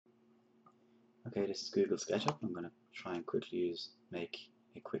Okay, this is Google Sketchup. I'm going to try and quickly make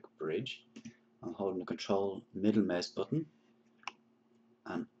a quick bridge. I'm holding the Control middle mouse button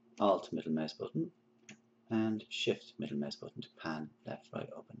and Alt middle mouse button and Shift middle mouse button to pan left, right,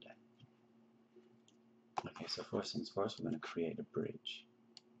 up and down. Okay, so first things first, we're going to create a bridge.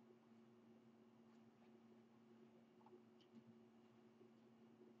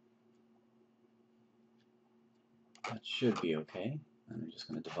 That should be okay, and we're just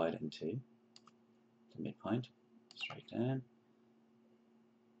going to divide it into the midpoint, straight down,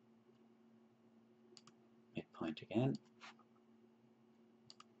 midpoint again,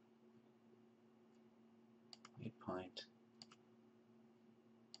 midpoint,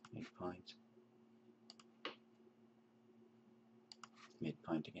 midpoint,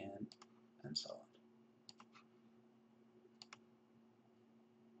 midpoint again, and so on.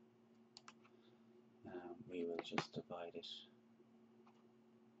 We will just divide it,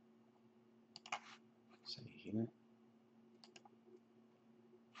 say here,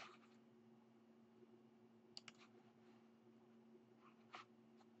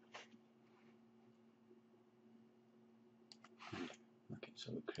 and okay,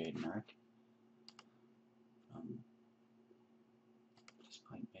 so we create an arc from this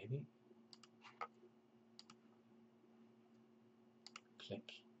point maybe,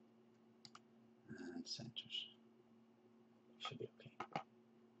 click, and center it. Should be okay.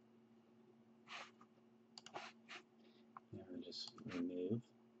 Now we'll just remove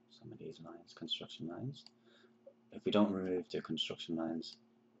some of these lines, construction lines. If we don't remove the construction lines,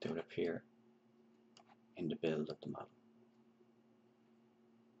 they will appear in the build of the model.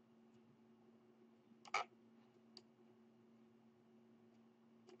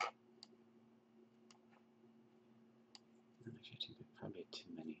 And actually, I think there's probably too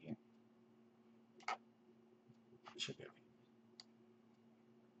many here. It should be okay.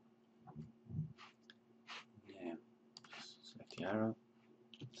 Now, just select the arrow,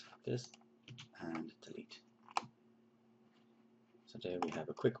 select this, and delete. So there we have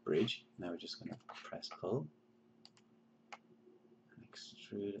a quick bridge. Now we're just going to press pull and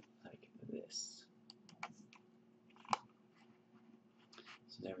extrude it like this.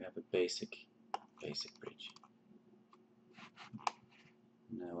 So there we have a basic bridge.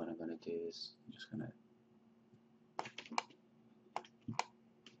 Now what I'm going to do is I'm just going to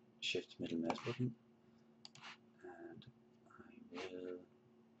shift middle mouse button, and I will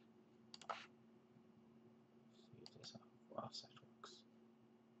see if this offset works.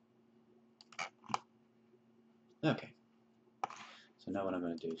 Okay. So now what I'm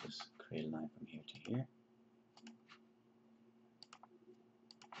going to do is just create a line from here to here.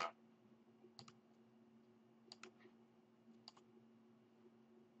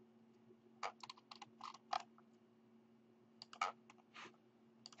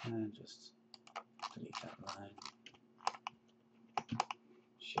 And just delete that line,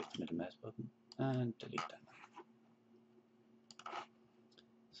 shift middle mouse button, and delete that line.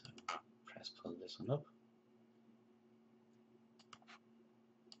 So press pull this one up,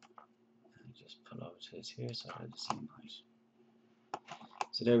 and just pull over to this here so they're the same height.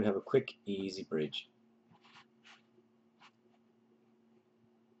 So there we have a quick, easy bridge.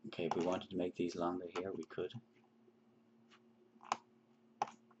 Okay, if we wanted to make these longer here, we could.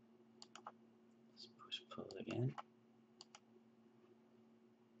 Let's push pull again.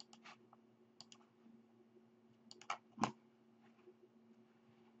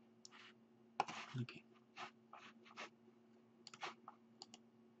 Okay.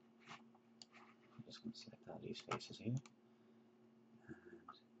 I'm just going to select all these faces here. And I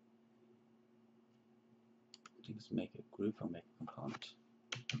think let's make a group or make a component.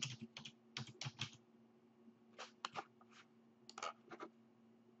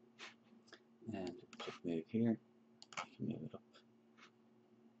 And click move here, you can move it up.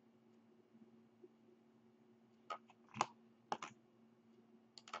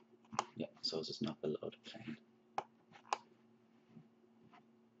 Yeah, so it's just not below the plane.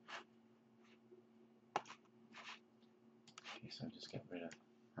 Okay, so just get rid of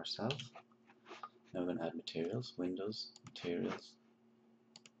ourselves. Now we're going to add materials, windows, materials,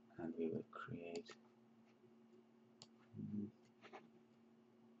 and we will create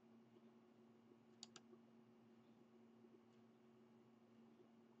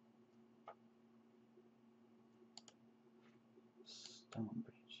stone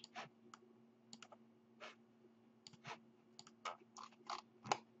bridge.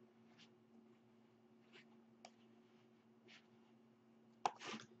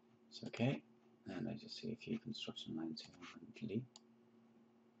 It's okay, and I just see a few construction lines here. I'm going to delete.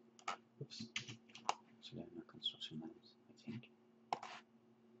 Oops, actually they're not construction lines, I think.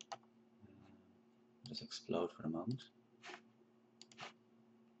 just explode for a moment.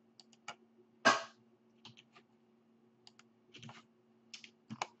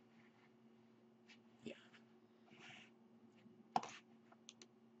 Yeah.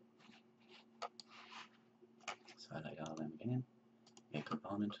 So highlight all of them again, make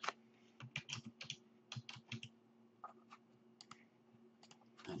component,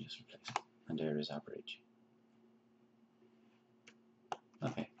 and just replace it. And there is our bridge.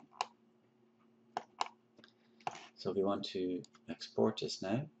 Okay. So we want to export this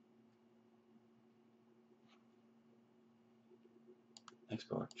now.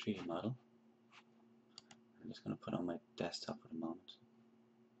 Export 3D model. I'm just going to put on my desktop for the moment.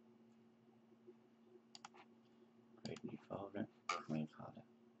 Create a new folder. Main folder.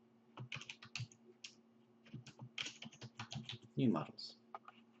 New models.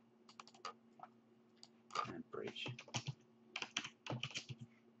 And bridge.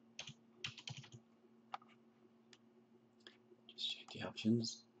 Just check the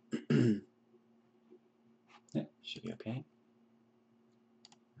options. Yeah, should be okay.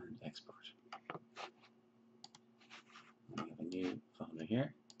 And export. And we have a new folder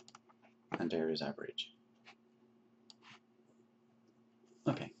here. And there is our bridge.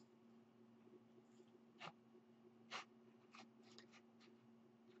 Okay.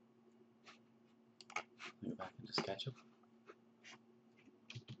 Move back into Sketchup.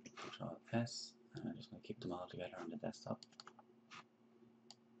 Control S. And I'm just going to keep them all together on the desktop.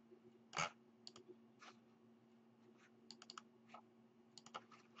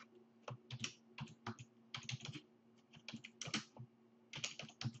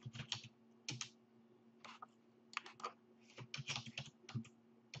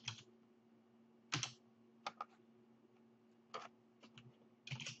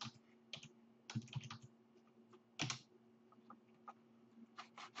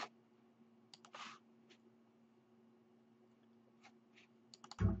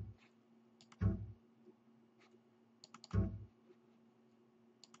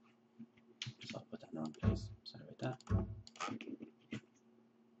 So I'll put that in the wrong place. Sorry about that.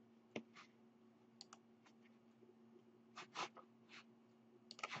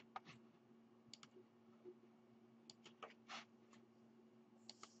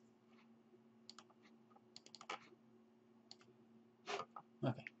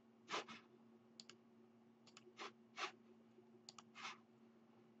 Okay.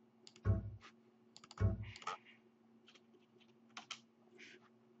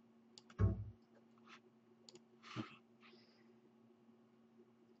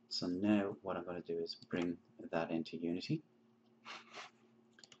 So now what I'm going to do is bring that into Unity.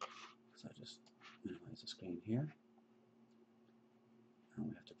 So I just minimize the screen here. And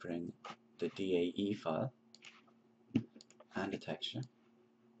we have to bring the DAE file and the texture.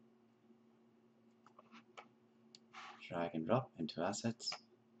 Drag and drop into assets.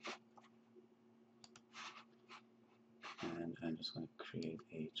 And I'm just going to create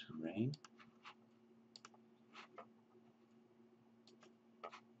a terrain.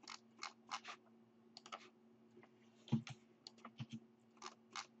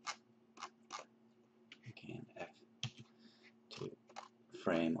 Again, F to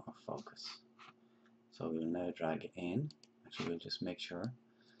frame or focus. So we will now drag it in. Actually, we'll just make sure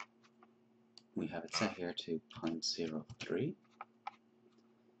we have it set here to 0.03.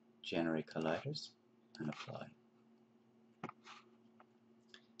 Generate colliders and apply.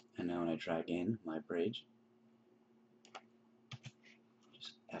 And now when I drag in my bridge,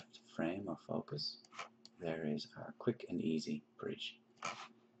 just F to frame or focus, there is our quick and easy bridge.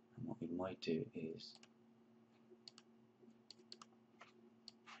 And what we might do is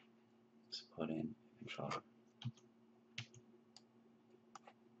just put in a controller.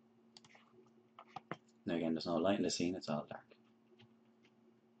 Now again, there's no light in the scene, it's all dark.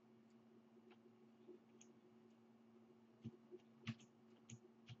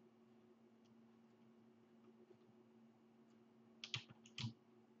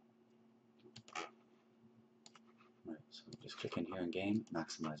 Right, so just click in here in game,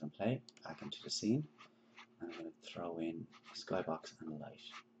 maximize and play, back into the scene, and I'm going to throw in a skybox and a light.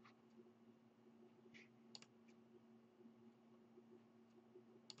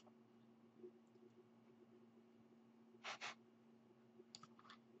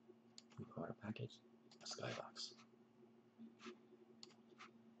 Import a package, a skybox.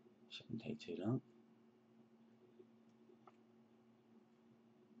 Shouldn't take too long.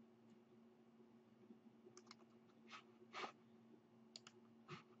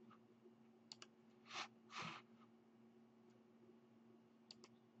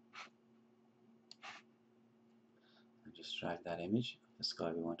 And just drag that image of the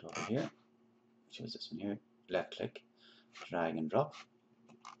sky we want over here choose this one here, left click, drag and drop,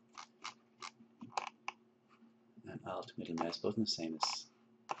 and Alt middle mouse button, same as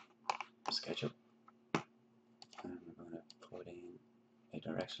Sketchup. And we're going to put in a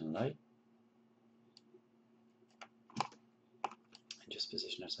directional light and just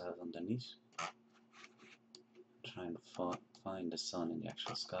position ourselves underneath. Try and find the sun in the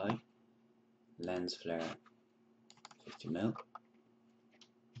actual sky. Lens flare 50mm.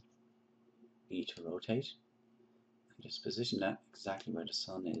 E to rotate. And just position that exactly where the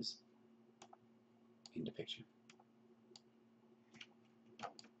sun is in the picture.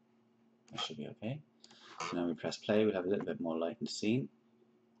 That should be okay. So now we press play, we'll have a little bit more light in the scene.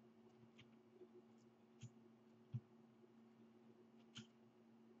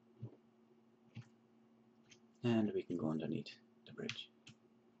 And we can go underneath the bridge.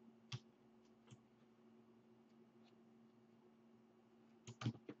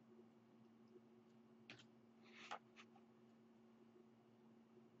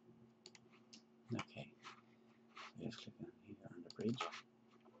 Okay, so just click on here on the bridge.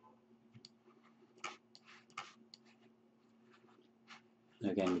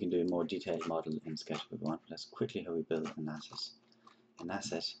 Again, we can do a more detailed model in Sketchup if we want, but that's quickly how we build an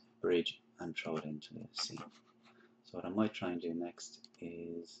asset, bridge, and throw it into the scene. So what I might try and do next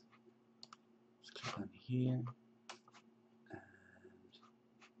is just click on here,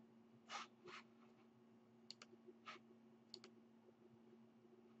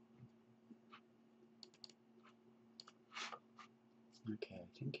 and okay,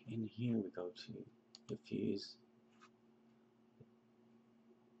 I think in here we go to diffuse.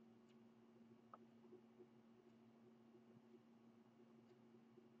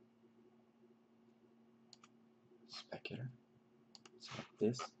 Specular. Select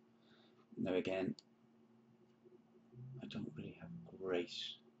this. Now again, I don't really have great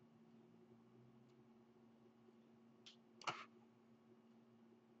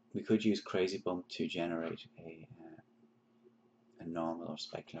we could use Crazy Bump to generate a normal or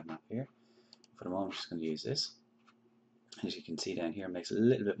specular map here. For the moment, I'm just going to use this. As you can see down here, it makes it a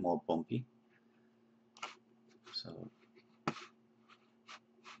little bit more bumpy. So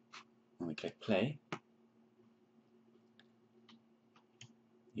when we click play,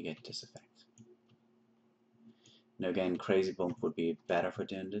 you get this effect. Now again, Crazy Bump would be better for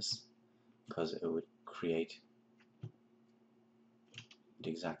doing this because it would create the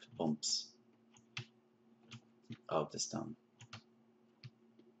exact bumps of the stone.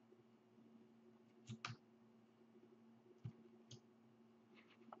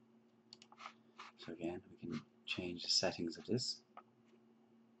 So again, we can change the settings of this.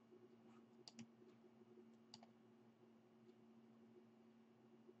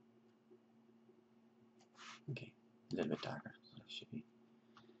 Okay, a little bit darker, so it should be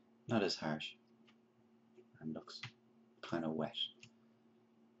not as harsh and looks kind of wet.